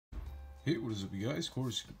Hey, what is up, you guys?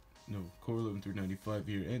 Core 11395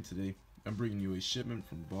 here, and today I'm bringing you a shipment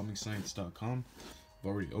from bombingscience.com. I've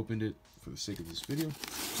already opened it for the sake of this video,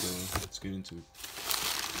 so let's get into it.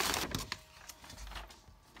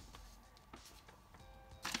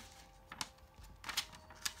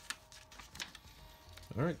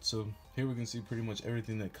 Alright, so here we can see pretty much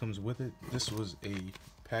everything that comes with it. This was a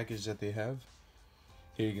package that they have.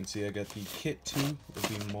 Here you can see I got the kit 2 of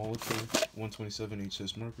the Molotow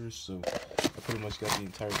 127hs markers, so I pretty much got the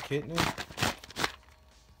entire kit now.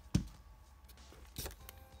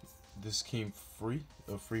 This came free,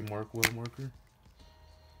 a free Markwell marker.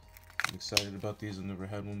 I'm excited about these, I've never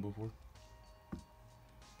had one before.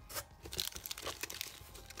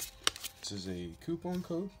 This is a coupon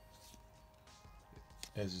code,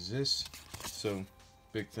 as is this, so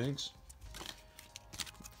big thanks.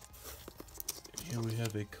 Here we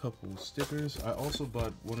have a couple stickers. I also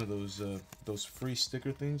bought one of those free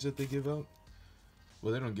sticker things that they give out.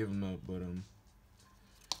 Well, they don't give them out, but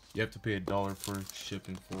you have to pay $1 for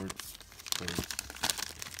shipping for it. So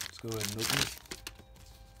let's go ahead and open it.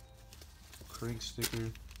 Crank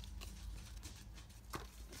sticker.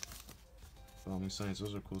 Bombing Science.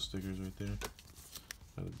 Those are cool stickers right there.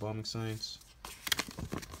 Another Bombing Science.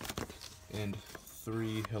 And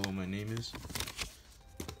 3 Hello, my name is.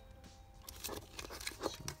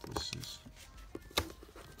 This is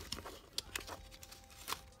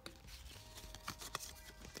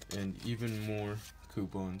and even more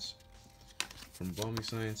coupons from Bombing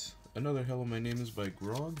Science. Another Hello, my name is by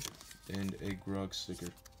Grog, and a Grog sticker.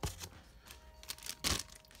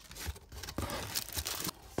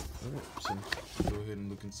 Alright, so go ahead and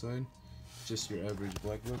look inside. Just your average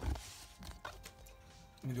black book.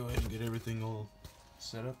 Let me go ahead and get everything all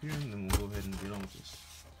set up here, and then we'll go ahead and get on with this.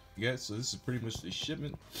 Yeah, so this is pretty much the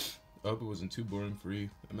shipment. I hope it wasn't too boring for you.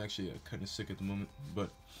 I'm actually kind of sick at the moment,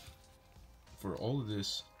 but for all of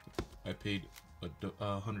this, I paid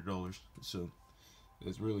 $100, so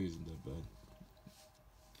it really isn't that bad.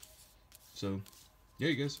 So, yeah,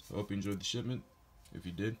 you guys, I hope you enjoyed the shipment. If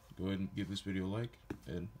you did, go ahead and give this video a like,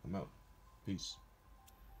 and I'm out. Peace.